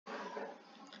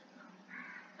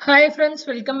Hi friends,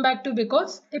 welcome back to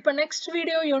Because. இப்போ next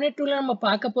video unit 2ல நம்ம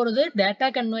பார்க்க போறது data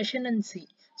conversion and C.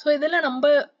 So இதுல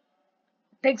நம்ம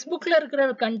textbookல இருக்கிற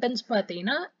contents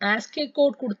பார்த்தீங்கன்னா ASCII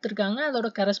code கொடுத்திருக்காங்க. அதோட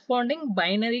corresponding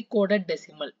binary coded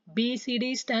decimal.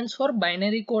 BCD stands for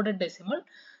binary coded decimal.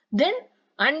 Then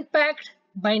unpacked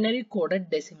binary coded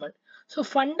decimal. So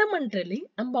fundamentally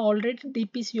நம்ம already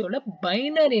DPCOல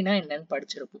binaryனா என்னன்னு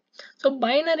படிச்சிருப்போம். So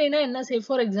binaryனா என்ன? Say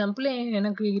for example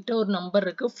எனக்கு கிட்ட ஒரு நம்பர்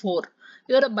இருக்கு 4.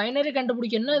 இதோட பைனரி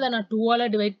கண்டுபிடிக்கணும்னா இதை நான் 2 ஆல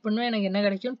டிவைட் பண்ணுவேன். எனக்கு என்ன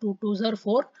கிடைக்கும்? 2 2s are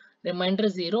 4, ரிமைண்டர்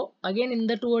 0. அகைன்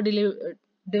இந்த 2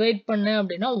 டிவைட் பண்ணேன்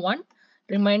அப்படின்னா 1,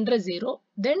 reminder 0.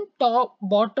 Then top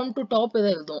bottom to top இதை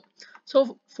எழுதுவோம். ஸோ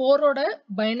 4 ஓட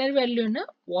பைனரி வேல்யூ என்ன?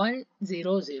 1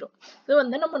 0 0. இது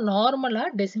வந்து நம்ம நார்மலா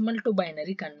டெசிமல் டு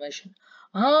பைனரி கன்வர்ஷன்.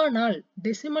 ஆனால்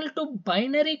டெசிமல் டு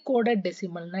பைனரி கோடட்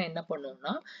டெசிமல்னா என்ன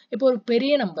பண்ணுவோம்னா, இப்போ ஒரு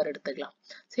பெரிய நம்பர் எடுத்துக்கலாம்.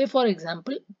 Say for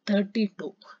example 32.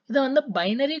 இதை வந்து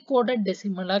பைனரி கோடட்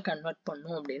டெசிமலா கன்வெர்ட்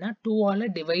பண்ணும் அப்படின்னா 2 ஆல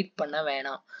டிவைட் பண்ண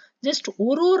வேணாம். ஜஸ்ட்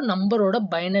ஒரு நம்பரோட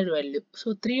பைனரி வேல்யூ. ஸோ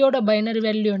 3 ஓட பைனரி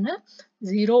வேல்யூ என்ன?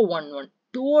 0 1 1.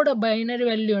 2 ஓட பைனரி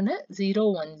வேல்யூ என்ன? 0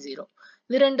 1 0.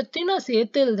 இது ரெண்டுத்தையும் நான்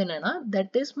சேர்த்து எழுதுனேன்னா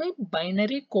that is my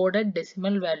binary coded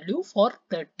decimal value for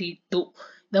 32.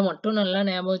 இதை மட்டும் நல்லா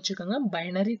ஞாபகம் வச்சுக்கோங்க.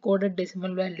 பைனரி கோடட்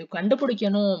டெசிமல் வேல்யூ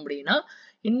கண்டுபிடிக்கணும் அப்படின்னா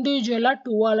இண்டிவிஜுவலா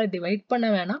 2 ஆல டிவைட் பண்ண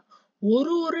வேணாம்.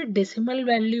 ஒரு டெசிமல்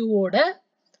வேல்யூவோட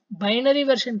பைனரி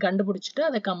வெர்ஷன் கண்டுபிடிச்சிட்டு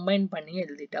அதை கம்பைன் பண்ணி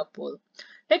எழுதிட்டா போதும்.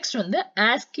 நெக்ஸ்ட் வந்து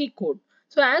ASCII code.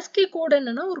 So ASCII code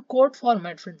என்னன்னா ஒரு code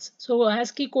format friends. So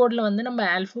ASCII கோட்ல வந்து நம்ம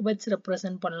ஆல்பபெட்ஸ்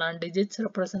ரெப்ரசென்ட் பண்ணலாம், டிஜிட்ஸ்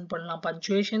ரெப்ரசென்ட் பண்ணலாம்,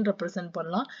 பங்க்சுவேஷன் ரெப்ரசென்ட்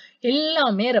பண்ணலாம்,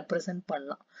 எல்லாமே ரெப்ரசென்ட்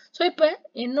பண்ணலாம். ஸோ இப்போ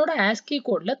என்னோட ASCII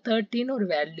கோட்ல 13 ஒரு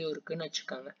வேல்யூ இருக்குன்னு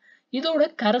வச்சுக்கோங்க. இதோட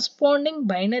கரஸ்பாண்டிங்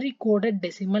பைனரி கோடட்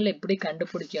டெசிமல் எப்படி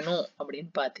கண்டுபிடிக்கணும்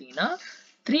அப்படின்னு பார்த்தீங்கன்னா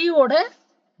 3 ஓட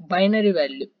பைனரி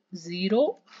வேல்யூ 0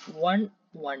 1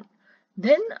 1.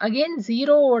 Then again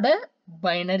 0 ஓட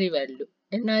பைனரி வேல்யூ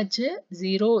என்னாச்சு?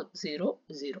 0 0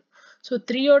 0. ஸோ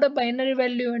 3 ஓட பைனரி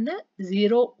வேல்யூ என்ன?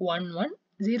 0 1 1.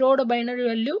 0 ஓட பைனரி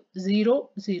வேல்யூ 0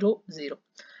 0 0.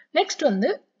 நெக்ஸ்ட் வந்து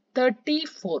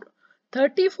 34.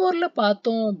 34ல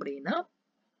பார்த்தோம் அப்படின்னா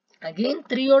again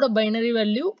 3 ஓட பைனரி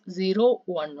வேல்யூ 0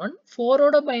 1 1. 4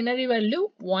 ஓட பைனரி வேல்யூ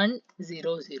 1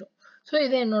 0 0. ஸோ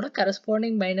இது என்னோட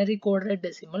corresponding binary coded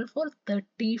decimal for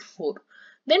 34.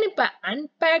 தென் இப்போ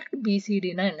அன்பேக்ட்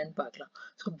பிசிடினா என்னன்னு பார்க்கலாம்.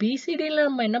 ஸோ பிசிடியில்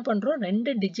நம்ம என்ன பண்ணுறோம்?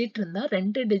 2 டிஜிட் இருந்தால்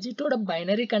 2 டிஜிட்டோட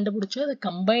பைனரி கண்டுபிடிச்சி அதை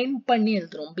கம்பைன் பண்ணி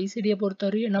எழுதுறோம். பிசிடியை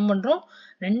பொறுத்தவரையும் என்ன பண்ணுறோம்?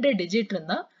 2 டிஜிட்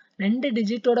இருந்தால் 2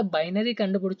 டிஜிட்டோட பைனரி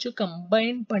கண்டுபிடிச்சி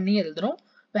கம்பைன் பண்ணி எழுதுறோம்.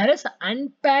 வேறஸ்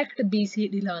அன்பேக்ட்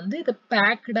பிசிடியில் வந்து இது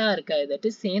பேக்டா இருக்காது, தட்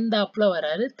இஸ் சேர்ந்தாப்புல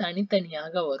வராது,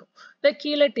 தனித்தனியாக வரும். இதை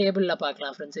கீழே டேபிளில்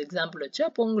பார்க்கலாம் ஃப்ரெண்ட்ஸ், எக்ஸாம்பிள் வச்சு.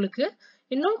 அப்போ உங்களுக்கு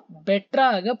இன்னும்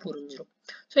பெட்டராக புரிஞ்சிடும்.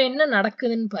 ஸோ என்ன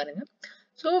நடக்குதுன்னு பாருங்க.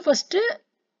 ஸோ ஃபர்ஸ்ட்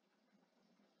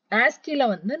ASCIIல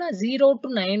வந்து நான் 0 to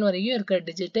 9 வரையும் இருக்கிற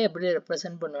டிஜிட்டை எப்படி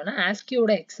ரெப்ரசென்ட் பண்ணுவேன்னா,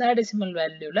 ASCIIயோட ஹெக்ஸாடெசிமல்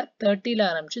வேல்யூல 30ல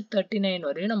ஆரம்பிச்சு 39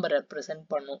 வரையும் நம்ம ரெப்ரசென்ட்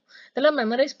பண்ணுவோம். இதெல்லாம்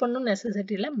மெமரைஸ் பண்ணணும்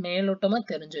நெசசிட்டியில, மேலோட்டமா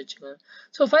தெரிஞ்சு வச்சுக்கோங்க.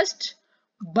 So first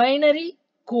binary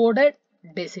coded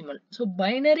decimal. So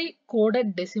binary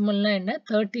coded டெசிமல்னா என்ன?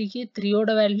 30க்கு 3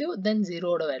 ஓட வேல்யூ, தென் 0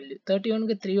 ஓட வேல்யூ,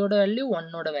 31க்கு 3 ஓட வேல்யூ, 1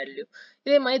 ஓட வேல்யூ,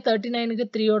 இதே மாதிரி 39க்கு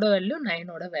 3 ஓட வேல்யூ, 9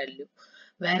 ஓட வேல்யூ.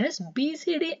 Whereas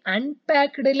BCD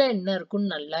unpackedல என்ன இருக்குன்னு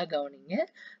நல்லா கவனிங்க.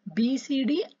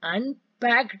 BCD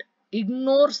unpacked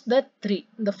ignores the 3.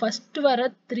 இந்த first வர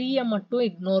 3 மட்டும்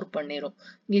ignore பண்ணிரும்.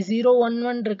 இங்க 0 1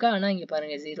 1 இருக்கா, ஆனா இங்க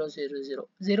பாருங்க 0 0 0.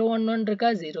 0 1 1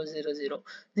 இருக்கா, 0 0 0.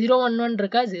 0 1 1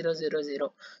 இருக்கா, 0 0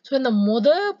 0. ஸோ இந்த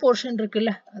போர்ஷன்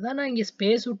இருக்குல்ல, அதான் நான் இங்க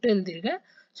ஸ்பேஸ் விட்டு எழுதியிருக்கேன்.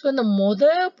 ஸோ இந்த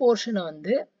போர்ஷனை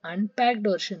வந்து அன்பேக்ட்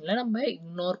வெர்ஷன்ல நம்ம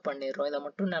இக்னோர் பண்ணிடுறோம். இதை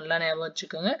மட்டும் நல்லா ஞாபகம்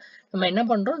வச்சுக்கோங்க. நம்ம என்ன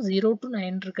பண்றோம்? 0 to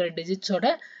 9 இருக்கிற டிஜிட்ஸோட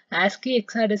ASCII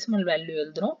ஹெக்ஸாடெசிமல் வேல்யூ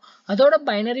எழுதுறோம். அதோட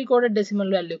பைனரி கோடட்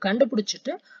டெசிமல் வேல்யூ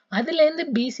கண்டுபிடிச்சிட்டு அதுல இருந்து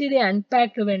BCD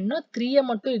அன்பேக்ட் வேணும்னா 3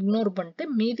 மட்டும் இக்னோர் பண்ணிட்டு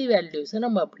மீதி வேல்யூஸை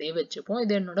நம்ம அப்படியே வச்சுப்போம்.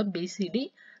 இது என்னோட BCD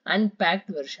unpacked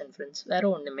version ஃப்ரெண்ட்ஸ், வேற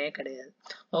ஒண்ணுமே கிடையாது.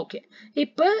 ஓகே,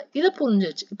 இப்போ இதை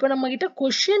புரிஞ்சிச்சு. இப்போ நம்ம கிட்ட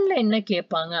கொஸ்டின்ல என்ன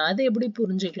கேட்பாங்க, அதை எப்படி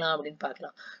புரிஞ்சுக்கலாம் அப்படின்னு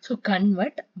பார்க்கலாம். So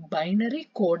convert binary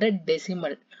coded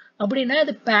decimal அப்படின்னா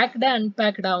இது பேக்டா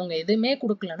அன்பேக்டா, அவங்க எதுவுமே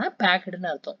கொடுக்கலன்னா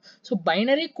பேக்டுன்னு அர்த்தம். So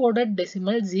binary coded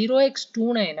decimal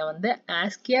 0x29 வந்து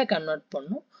ASCII கன்வெர்ட்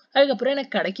பண்ணும். அதுக்கப்புறம்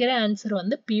எனக்கு கிடைக்கிற ஆன்சர்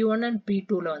வந்து P1 and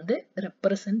P2ல வந்து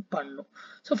ரெப்ரசன்ட் பண்ணும்.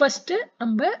 ஸோ ஃபர்ஸ்ட்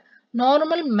நம்ம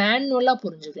நார்மல் மேனுவலா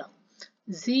புரிஞ்சுக்கலாம்.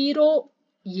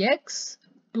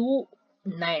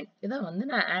 0x29 இதை வந்து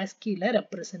நான் ASCIIல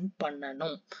ரெப்ரசன்ட்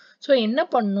பண்ணணும். ஸோ என்ன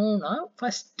பண்ணும்னா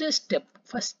ஃபர்ஸ்ட்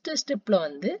ஸ்டெப்ல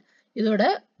வந்து இதோட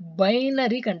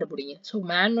பைனரி கண்டுபிடிங்க. ஸோ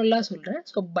மேனுவலா சொல்றேன்.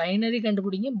 ஸோ பைனரி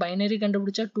கண்டுபிடிங்க. பைனரி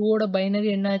கண்டுபிடிச்சா 2 ஓட பைனரி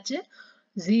என்னாச்சு?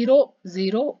 0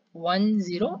 0 1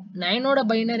 0. 9 ஓட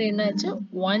பைனரி என்னாச்சு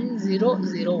 1 0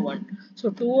 0 1. ஸோ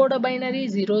 2 ஓட பைனரி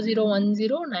 0 0 1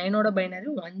 0. 9 ஓட பைனரி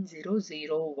 1 0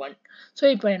 0 1. ஸோ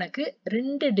இப்போ எனக்கு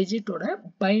 2 டிஜிட்டோட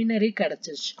பைனரி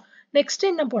கிடைச்சிருச்சு. நெக்ஸ்ட்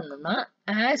என்ன பண்ணணும்னா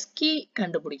ASCII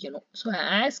கண்டுபிடிக்கணும். ஸோ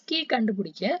ASCII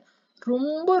கண்டுபிடிக்க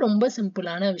ரொம்ப ரொம்ப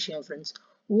சிம்பிளான விஷயம் ஃப்ரெண்ட்ஸ்.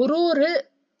 ஒரு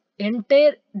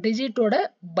என்டையர் டிஜிட்டோட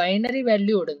பைனரி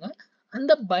வேல்யூ எடுங்க.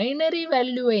 அந்த பைனரி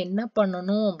வேல்யூவை என்ன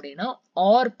பண்ணணும் அப்படின்னா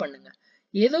ஆர் பண்ணுங்க.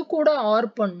 எது கூட ஆர்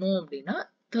பண்ணணும் அப்படின்னா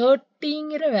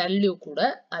 30ங்கிற வேல்யூ கூட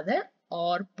அதை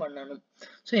ஆர் பண்ணணும்.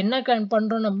 ஸோ என்ன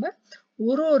பண்றோம், நம்ம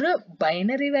ஒரு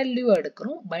பைனரி வேல்யூ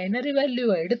எடுக்கிறோம். பைனரி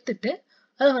வேல்யூவை எடுத்துட்டு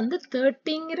அதை வந்து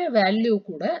 30ங்கிற வேல்யூ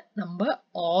கூட நம்ம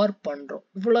ஆர் பண்றோம்.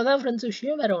 இவ்வளவுதான் ஃப்ரெண்ட்ஸ்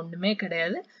விஷயம், வேற ஒண்ணுமே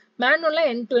கிடையாது. மேனுவலா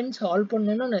எண்ட் டு எண்ட் சால்வ்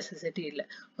பண்ணணும்னு நெசசிட்டி இல்லை.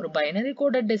 ஒரு பைனரி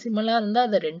கோட டெசிமலா இருந்தா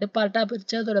அதை 2 பார்ட்டா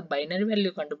பிரிச்சு அதோட பைனரி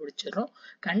வேல்யூ கண்டுபிடிச்சிடறோம்.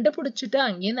 கண்டுபிடிச்சிட்டு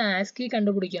அங்கேருந்து ASCII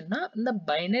கண்டுபிடிக்கணும்னா இந்த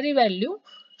binary value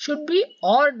should be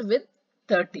art with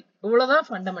 30. இவ்வளவுதான்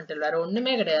ஃபண்டமெண்டல், வேற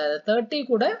ஒண்ணுமே கிடையாது. 30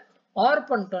 கூட ஆர்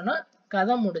பண்ணிட்டோம்னா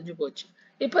கதை முடிஞ்சு போச்சு.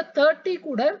 இப்ப 30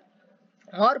 கூட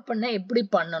ஆர் பண்ண எப்படி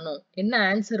பண்ணணும், என்ன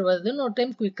ஆன்சர் வருதுன்னு ஒரு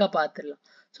டைம் குயிக்கா பார்த்துடலாம்.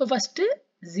 So first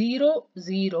 0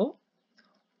 0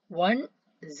 1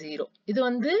 0. இது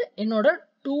வந்து என்னோட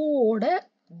 2 ஓட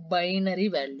பைனரி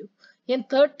வேல்யூ. என்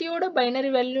 30 ஓட பைனரி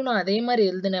வேல்யூ நான் அதே மாதிரி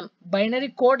எழுதுனேன், பைனரி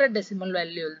கோட டெசிமல்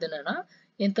வேல்யூ எழுதுனேன்னா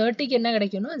என் 30க்கு என்ன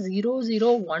கிடைக்கும்னா 0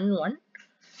 0 1 1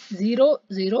 0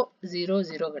 0 0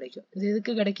 0 கிடைக்கும். இது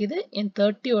எதுக்கு கிடைக்குது, என்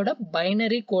 30 ஓட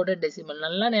பைனரி கோட டெசிமல்.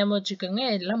 நல்லா ஞாபகம் வச்சுக்கோங்க,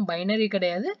 எல்லாம் பைனரி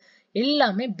கிடையாது,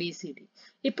 எல்லாமே பிசிடி.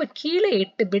 இப்ப கீழே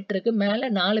 8 பிட் இருக்கு, மேல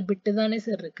 4 பிட்டு தானே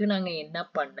சார் இருக்கு, நாங்க என்ன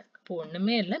பண்ண, இப்போ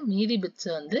ஒண்ணுமே இல்லை, மீதி பிட்ஸ்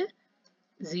வந்து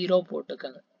 0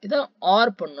 போட்டுக்கோங்க. இதான்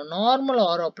ஆர் பண்ணும், நார்மல்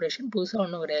ஆர் ஆப்ரேஷன், புதுசா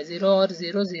ஒன்றும் கிடையாது. 0 R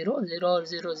 0 0 0 R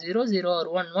 0 0 0 R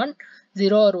 1 1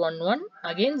 0 R 1 1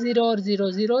 again 0 R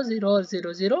 0 0 0 R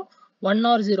 0 0 1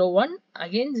 R 0 1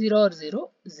 again 0 R 0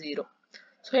 0.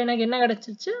 So எனக்கு என்ன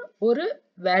கிடைச்சிச்சு, ஒரு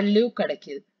வேல்யூ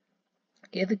கிடைக்குது.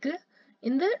 எதுக்கு,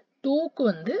 இந்த 2க்கு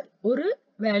வந்து ஒரு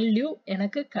வேல்யூ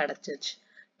எனக்கு கிடைச்சிச்சு.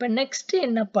 இப்போ நெக்ஸ்ட்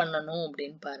என்ன பண்ணணும்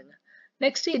அப்படின்னு பாருங்க.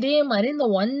 நெக்ஸ்ட் இதே மாதிரி இந்த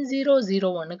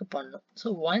 1001க்கு பண்ணும். ஸோ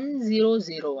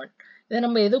 1001 இதை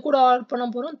நம்ம எது கூட ஆர் பண்ண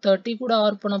போறோம், 30 கூட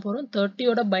ஆர் பண்ண போறோம்.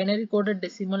 30யோட பைனரி கோட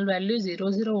டெசிமல் வேல்யூ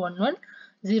 0011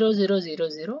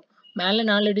 0000. மேல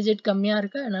 4 டிஜிட் கம்மியா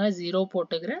இருக்கு, அதனால 0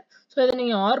 போட்டுக்கிறேன். ஸோ இதை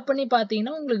நீங்க ஆர் பண்ணி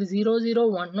பார்த்தீங்கன்னா உங்களுக்கு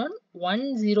 0011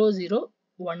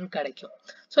 1001 கிடைக்கும்.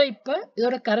 ஸோ இப்போ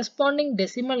இதோட கரஸ்பாண்டிங்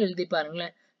டெசிமல் எழுதி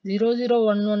பாருங்களேன்.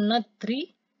 0011னா 3,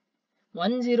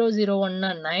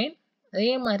 1001னா 9,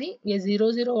 அதே மாதிரி இங்கே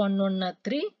 0011னா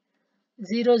 3,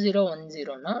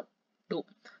 0010னா 2.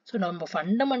 ஸோ நம்ம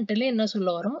ஃபண்டமெண்டலி என்ன சொல்ல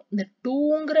வரோம், இந்த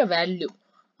 2ங்கிற வேல்யூ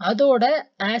அதோட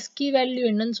ASCII வேல்யூ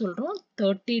என்னன்னு சொல்றோம்,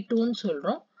 32ன்னு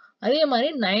சொல்றோம். அதே மாதிரி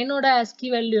 9ஓட ASCII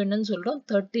வேல்யூ என்னன்னு சொல்றோம்,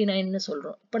 39ன்னு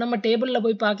சொல்றோம். இப்போ நம்ம டேபிள்ல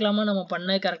போய் பார்க்கலாமா நம்ம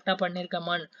பண்ண கரெக்டா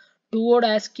பண்ணிருக்கோமான்னு. 2ஓட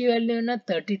ASCII வேல்யூ என்ன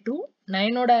 32,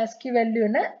 9ஓட ASCII வேல்யூ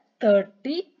என்ன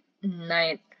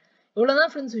 39.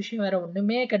 இவ்வளவுதான் ஃப்ரெண்ட்ஸ் விஷயம், வேற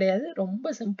ஒண்ணுமே கிடையாது, ரொம்ப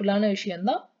சிம்பிளான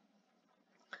விஷயம்தான்.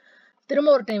 திரும்ப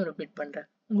ஒரு டைம் ரிப்பீட் பண்றேன்.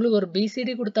 உங்களுக்கு ஒரு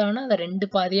பிசிடி கொடுத்தாங்கன்னா அதை 2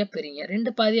 பாதியா பிரிங்க.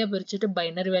 2 பாதியா பிரிச்சுட்டு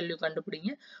பைனரி வேல்யூ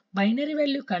கண்டுபிடிங்க. பைனரி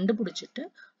வேல்யூ கண்டுபிடிச்சிட்டு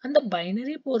அந்த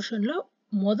பைனரி போர்ஷன்ல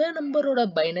நம்பரோட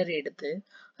பைனரி எடுத்து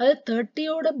அது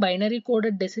 30ஓட பைனரி கோட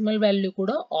டெசிமல் வேல்யூ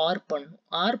கூட ஆர் பண்ணும்.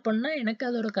 ஆர் பண்ணா எனக்கு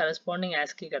அதோட கரஸ்பாண்டிங்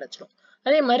ASCII கிடைச்சிடும்.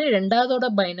 அதே மாதிரி ரெண்டாவதோட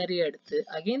பைனரி எடுத்து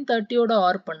அகைன் 30ஓட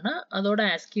ஆர் பண்ணா அதோட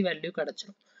ASCII வேல்யூ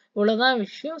கிடைச்சிடும். இவ்வளவுதான்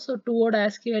விஷயம். So 2ஓட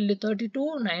ASCII value 32,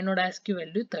 9ஓட ASCII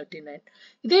value 39.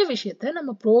 இதே விஷயத்த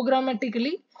நம்ம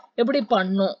ப்ரோக்ராமேட்டிக்கலி எப்படி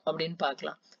பண்ணோம் அப்படின்னு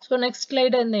பார்க்கலாம். ஸோ நெக்ஸ்ட்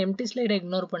ஸ்லைடை, இந்த எம்டி ஸ்லைடை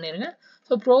இக்னோர் பண்ணிருங்க.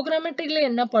 ஸோ ப்ரோக்ராமேட்டிக்கலி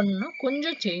என்ன பண்ணணும்னா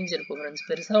கொஞ்சம் சேஞ்ச் இருக்கும் ஃப்ரெண்ட்ஸ்,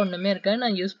 பெருசா ஒண்ணுமே இருக்காது.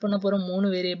 நான் யூஸ் பண்ண போற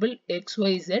 3 வேரியபிள்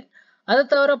XYZ. அதை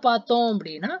தவிர பார்த்தோம்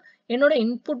அப்படின்னா என்னோட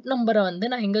இன்புட் நம்பரை வந்து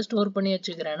நான் எங்க ஸ்டோர் பண்ணி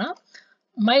வச்சுக்கிறேன்னா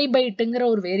myByteங்கிற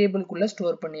ஒரு வேரியபிள்குள்ள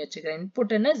ஸ்டோர் பண்ணி வச்சுக்கிறேன்.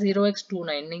 இன்புட் என்ன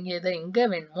 0x29. நீங்க இதை எங்க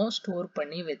வேணுமோ ஸ்டோர்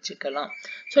பண்ணி வச்சுக்கலாம்.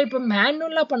 ஸோ இப்போ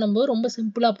மேனுவலா பண்ணும்போது ரொம்ப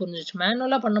சிம்பிளா புரிஞ்சிச்சு.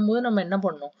 மேனுவலா பண்ணும்போது நம்ம என்ன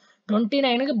பண்ணோம்,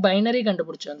 29க்கு பைனரி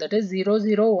கண்டுபிடிச்சோம், தட் இஸ்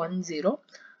 0010.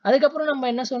 அதுக்கப்புறம் நம்ம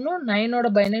என்ன சொன்னோம், 9ஓட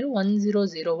பைனரி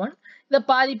 1001. இதை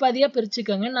பாதி பாதியா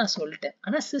பிரிச்சுக்கோங்கன்னு நான் சொல்லிட்டேன்.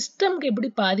 ஆனா சிஸ்டம்க்கு எப்படி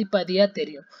பாதி பாதியா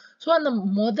தெரியும். ஸோ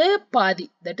அந்த பாதி,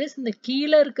 தட் இஸ் இந்த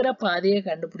கீழே இருக்கிற பாதியை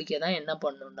கண்டுபிடிக்க தான் என்ன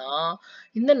பண்ணணும்னா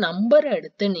இந்த நம்பரை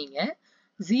எடுத்து நீங்க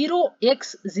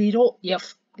 0x0f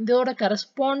இதோட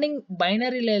கரஸ்பாண்டிங்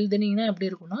பைனரியில எழுதுனீங்கன்னா எப்படி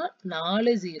இருக்கும்னா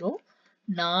 40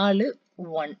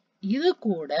 41. இது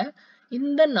கூட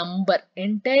இந்த நம்பர்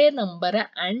என்டையர் நம்பரை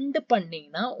அண்ட்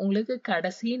பண்ணீங்கன்னா உங்களுக்கு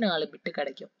கடைசி 4 பிட்டு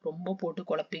கிடைக்கும். ரொம்ப போட்டு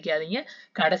குழப்பிக்காதீங்க.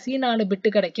 கடைசி 4 பிட்டு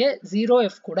கிடைக்க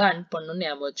 0f கூட அண்ட் பண்ணணும்னு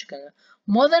ஞாபகம் வச்சுக்கோங்க.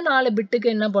 4 பிட்டுக்கு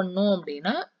என்ன பண்ணும்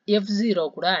அப்படின்னா F0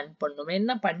 கூட AND பண்ணணும்.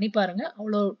 என்ன பண்ணி பாருங்க.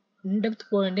 அவ்வளோ இன்டெப்த்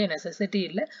போக வேண்டிய நெசசிட்டி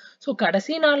இல்லை. ஸோ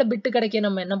கடைசி 4 பிட்டு கிடைக்க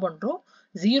நம்ம என்ன பண்றோம்,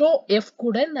 0F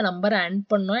கூட இந்த நம்பரை AND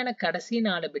பண்ணோம். எனக்கு கடைசி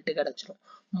 4 பிட்டு கிடைச்சிரும்.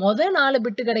 மொதல் 4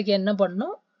 பிட்டு கிடைக்க என்ன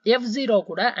பண்ணணும், F0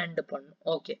 கூட AND பண்ணும்.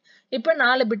 ஓகே, இப்போ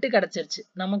 4 பிட்டு கிடைச்சிருச்சு.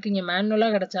 நமக்கு இங்க மேனுவலா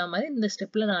கிடைச்ச மாதிரி இந்த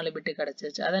ஸ்டெப்ல 4 பிட்டு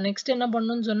கிடைச்சிருச்சு. அதை நெக்ஸ்ட் என்ன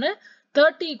பண்ணணும்னு சொன்னேன்,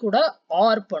 30 கூட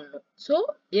OR பண்ணும். So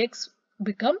X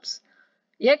becomes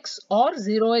X or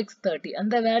 0x30.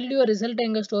 அந்த வேல்யூ ரிசல்ட்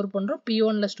எங்க ஸ்டோர் பண்றோம்,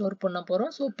 P1ல ஸ்டோர் பண்ண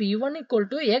போறோம். So P1 equal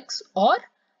to X or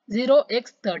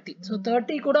 0x30. So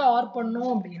 30 கூட OR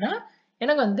பண்ணோம் அப்படின்னா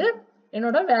எனக்கு வந்து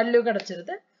என்னோட வேல்யூ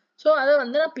கிடைச்சிருது. ஸோ அதை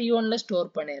வந்து நான் P1ல ஸ்டோர்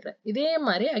பண்ணிடுறேன். இதே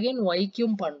மாதிரி அகைன்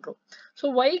ஒய்க்கும் பண்றோம். ஸோ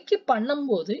ஒய்க்கு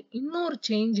பண்ணும்போது இன்னொரு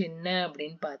சேஞ்ச் என்ன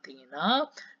அப்படின்னு பார்த்தீங்கன்னா,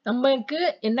 நமக்கு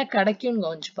என்ன கிடைக்கும்னு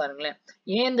கவனிச்சு பாருங்களேன்.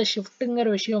 ஏன் இந்த ஷிஃப்ட்டுங்கிற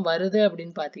விஷயம் வருது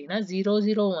அப்படின்னு பார்த்தீங்கன்னா,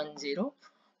 0010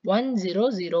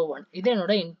 1001 இது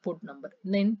என்னோட இன்புட் நம்பர்.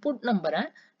 இந்த இன்புட் நம்பரை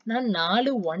நான்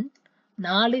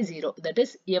 4140 தட்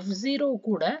இஸ் F0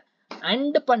 கூட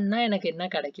AND பண்ணா எனக்கு என்ன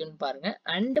கிடைக்கும்னு பாருங்க.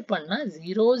 AND பண்ணா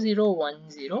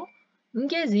 0010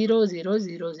 இங்கே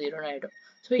 0000 ஆயிடும்.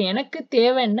 ஸோ எனக்கு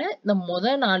தேவை என்ன, இந்த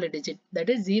முதல் 4 டிஜிட்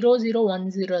தட் இஸ்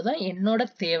 0010 தான் என்னோட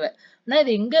தேவை. ஆனால்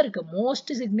இது எங்க இருக்கு,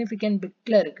 மோஸ்ட் சிக்னிஃபிகண்ட்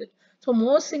பிட்ல இருக்கு. ஸோ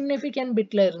மோஸ்ட் சிக்னிஃபிகண்ட்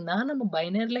பிட்ல இருந்தா நம்ம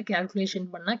பைனரியில் கேல்குலேஷன்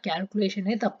பண்ணா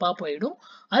கேல்குலேஷனே தப்பா போயிடும்.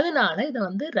 அதனால இதை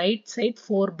வந்து ரைட் சைட்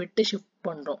 4 பிட்டு ஷிஃப்ட்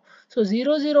பண்றோம். ஸோ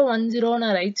 0010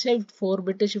 நான் ரைட் சைட் 4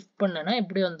 பிட்டு ஷிஃப்ட் பண்ணேன்னா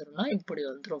எப்படி வந்துடும்னா இப்படி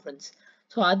வந்துடும் ஃப்ரெண்ட்ஸ்.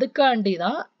 ஸோ அதுக்காண்டி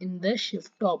தான் இந்த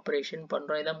ஷிஃப்ட் ஆப்ரேஷன்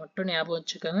பண்றோம். இதை மட்டும் ஞாபகம்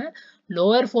வச்சுக்கோங்க.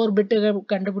 லோவர் 4 பிட்டு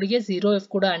கண்டுபிடிக்க 0F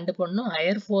கூட AND பண்ணணும்.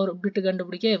 ஹையர் 4 பிட்டு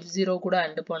கண்டுபிடிக்க F0 கூட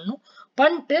AND பண்ணணும்.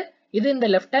 பண்ணிட்டு இது இந்த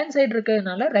லெஃப்ட் ஹேண்ட் சைடு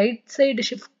இருக்கிறதுனால ரைட் சைடு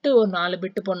ஷிஃப்ட் ஒரு 4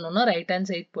 பிட்டு பண்ணோம்னா ரைட் ஹேண்ட்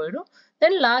சைடு போயிடும்.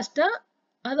 தென் லாஸ்டா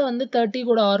அதை வந்து 30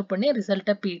 கூட OR பண்ணி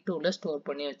ரிசல்ட்டை P2ல ஸ்டோர்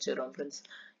பண்ணி வச்சிடும் ஃப்ரெண்ட்ஸ்.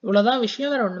 இவ்வளவுதான்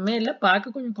விஷயம், வேற ஒண்ணுமே இல்லை.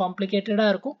 பார்க்க கொஞ்சம் காம்ப்ளிகேட்டடா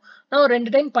இருக்கும். நான் ஒரு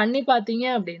 2 டைம் பண்ணி பார்த்தீங்க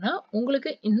அப்படின்னா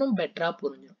உங்களுக்கு இன்னும் பெட்டரா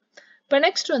புரிஞ்சிடும். இப்போ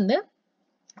நெக்ஸ்ட் வந்து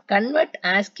convert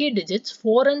ASCII digits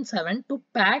 4 and 7 to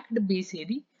packed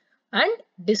BCD and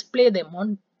display them on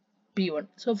P1.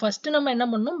 So first நம்ம என்ன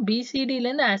பண்ணணும், BCD ல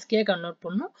இருந்து ASCII கன்வெர்ட்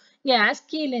பண்ணணும். இங்க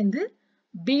ASCII ல இருந்து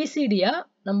BCD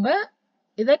நம்ம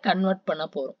இதை கன்வெர்ட் பண்ண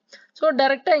போறோம். ஸோ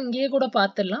டைரக்டா இங்கேயே கூட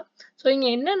பார்த்துடலாம். ஸோ இங்க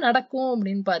என்ன நடக்கும்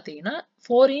அப்படின்னு பார்த்தீங்கன்னா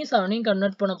 4யும் 7யும்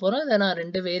கன்வெர்ட் பண்ண போறோம். இதை நான்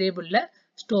 2 வேரியபிள்ல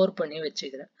ஸ்டோர் பண்ணி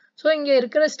வச்சுக்கிறேன். ஸோ இங்கே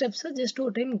இருக்கிற ஸ்டெப்ஸை ஜஸ்ட்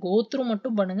ஒரு டைம் கோ த்ரூ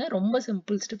மட்டும் பண்ணுங்க. ரொம்ப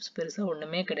சிம்பிள் ஸ்டெப்ஸ், பெருசாக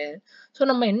ஒன்றுமே கிடையாது. ஸோ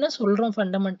நம்ம என்ன சொல்கிறோம்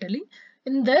ஃபண்டமெண்டலி,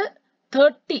 இந்த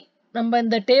 30 நம்ம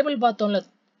இந்த டேபிள் பார்த்தோம்ல,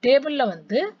 டேபிளில்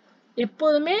வந்து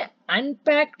எப்போதுமே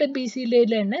அன்பேக்டு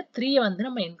பிசிடியில் என்ன 3 வந்து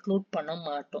நம்ம இன்க்ளூட் பண்ண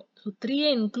மாட்டோம். ஸோ 3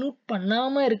 இன்க்ளூட்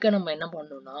பண்ணாமல் இருக்க நம்ம என்ன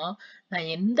பண்ணணும்னா,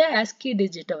 நான் எந்த ASCII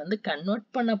டிஜிட்டை வந்து கன்வெர்ட்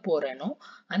பண்ண போறேனோ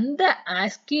அந்த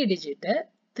ASCII டிஜிட்டை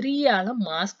 3ஆல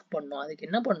மாஸ்க் பண்ணும். அதுக்கு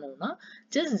என்ன பண்ணுவோம்னா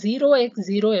ஜஸ்ட்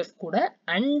 0x0f கூட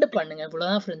AND பண்ணுங்க.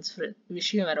 இவ்வளவுதான் ஃப்ரெண்ட்ஸ்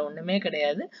விஷயம், வேற ஒண்ணுமே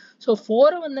கிடையாது. ஸோ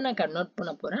 4 வந்து நான் கன்வெர்ட்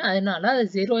பண்ண போறேன். அதனால அது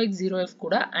 0x0f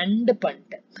கூட AND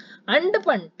பண்ணிட்டேன். AND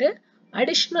பண்ணிட்டு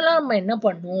அடிஷ்னலா நம்ம என்ன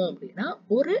பண்ணுவோம் அப்படின்னா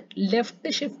ஒரு லெஃப்ட்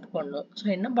ஷிஃப்ட் பண்ணுவோம். ஸோ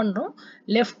என்ன பண்றோம்,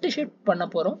 லெஃப்ட் ஷிஃப்ட் பண்ண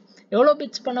போறோம். எவ்வளவு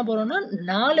பிட்ஸ் பண்ண போறோம்னா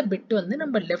 4 பிட் வந்து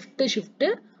நம்ம லெஃப்ட் ஷிஃப்ட்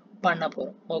பண்ண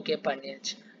போறோம். ஓகே,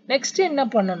 பண்ணியாச்சு. நெக்ஸ்ட் என்ன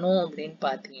பண்ணணும் அப்படின்னு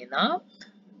பாத்தீங்கன்னா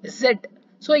Z.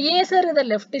 ஸோ ஏன் சார் இதை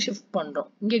லெஃப்ட் ஷிஃப்ட் பண்றோம்,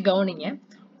 இங்க கவனிங்க.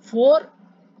 4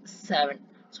 7.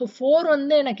 ஸோ 4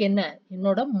 வந்து எனக்கு என்ன,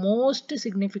 என்னோட மோஸ்ட்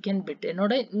சிக்னிஃபிகண்ட் பிட்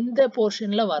என்னோட இந்த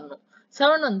போர்ஷன்ல வரணும்.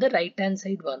 7 வந்து ரைட் ஹேண்ட்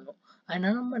சைடு வரணும்.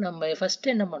 அதனால நம்ம ஃபர்ஸ்ட்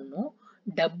என்ன பண்ணணும்,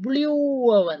 W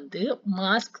வந்து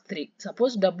மாஸ்க் 3.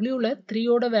 சப்போஸ் Wல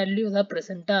 3யோட வேல்யூ ஏதாவது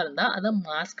ப்ரெசென்ட்டா இருந்தா அதை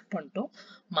மாஸ்க் பண்ணிட்டோம்.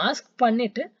 மாஸ்க்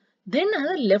பண்ணிட்டு தென்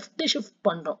அதை லெஃப்ட் ஷிஃப்ட்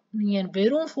பண்றோம். நீங்க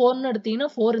வெறும் 4ன்னு எடுத்தீங்கன்னா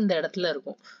 4 இந்த இடத்துல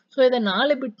இருக்கும். ஸோ இதை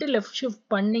 4 பிட்டு லெஃப்ட் ஷிஃப்ட்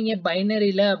பண்ணீங்க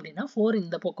பைனரியில அப்படின்னா 4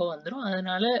 இந்த பக்கம் வந்துடும்.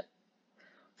 அதனால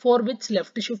 4 பிட்ஸ்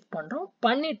லெஃப்ட் ஷிஃப்ட் பண்றோம்.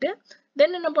 பண்ணிட்டு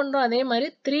தென் என்ன பண்றோம், அதே மாதிரி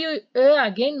 3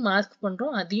 அகைன் மாஸ்க்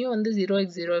பண்றோம். அதையும் வந்து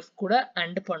 0x0f கூட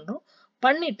AND பண்றோம்.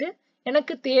 பண்ணிட்டு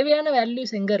எனக்கு தேவையான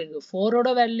வேல்யூஸ் எங்க இருக்கு, 4ஓட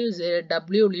வேல்யூஸ்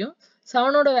Wலயும்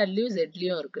 7ஓட வேல்யூ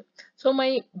Zலயும் இருக்கு. So my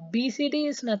BCD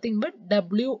is nothing but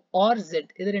W or Z.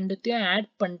 இது ரெண்டுத்தையும் ஆட்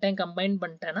பண்ணிட்டேன், கம்பைன்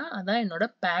பண்ணிட்டேன்னா அதான் என்னோட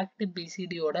பேக்டு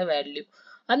BCDயோட வேல்யூ.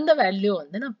 அந்த வேல்யூ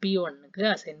வந்து நான் P1க்கு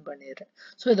அசைன் பண்ணிடுறேன்.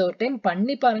 ஸோ இதை ஒரு டைம்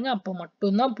பண்ணி பாருங்க, அப்போ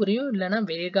மட்டும்தான் புரியும், இல்லைன்னா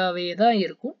வேகாவே தான்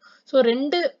இருக்கும். ஸோ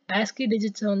 2 ASCII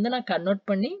டிஜிட்ஸை வந்து நான் கன்வெர்ட்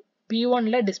பண்ணி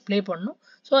P1ல டிஸ்பிளே பண்ணும்.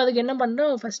 ஸோ அதுக்கு என்ன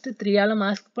பண்றேன், ஃபர்ஸ்ட் 3ஆல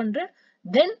மாஸ்க் பண்றேன்.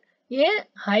 தென் ஏன்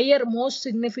ஹையர் மோஸ்ட்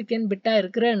சிக்னிஃபிகண்ட் பிட்டா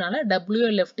இருக்கிறதுனால W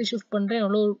லெஃப்ட் ஷிஃப்ட் பண்றேன்.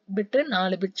 எவ்வளோ பிட்டு,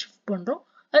 4 பிட் ஷிஃப்ட் பண்றோம்.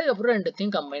 அதுக்கப்புறம்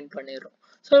ரெண்டுத்தையும் கம்பைன் பண்ணிடுறோம்.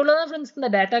 ஸோ இவ்வளோதான் ஃப்ரெண்ட்ஸ் இந்த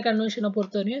டேட்டா கன்வர்ஷனை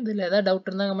பொறுத்தவரையும். இதில் ஏதாவது டவுட்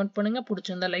இருந்தால் கமெண்ட் பண்ணுங்க,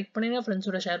 பிடிச்சிருந்தா லைக் பண்ணுங்க,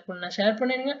 ஃப்ரெண்ட்ஸோட ஷேர்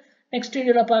பண்ணிடுங்க. நெக்ஸ்ட்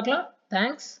வீடியோவில் பார்க்கலாம்.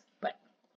 தேங்க்ஸ்.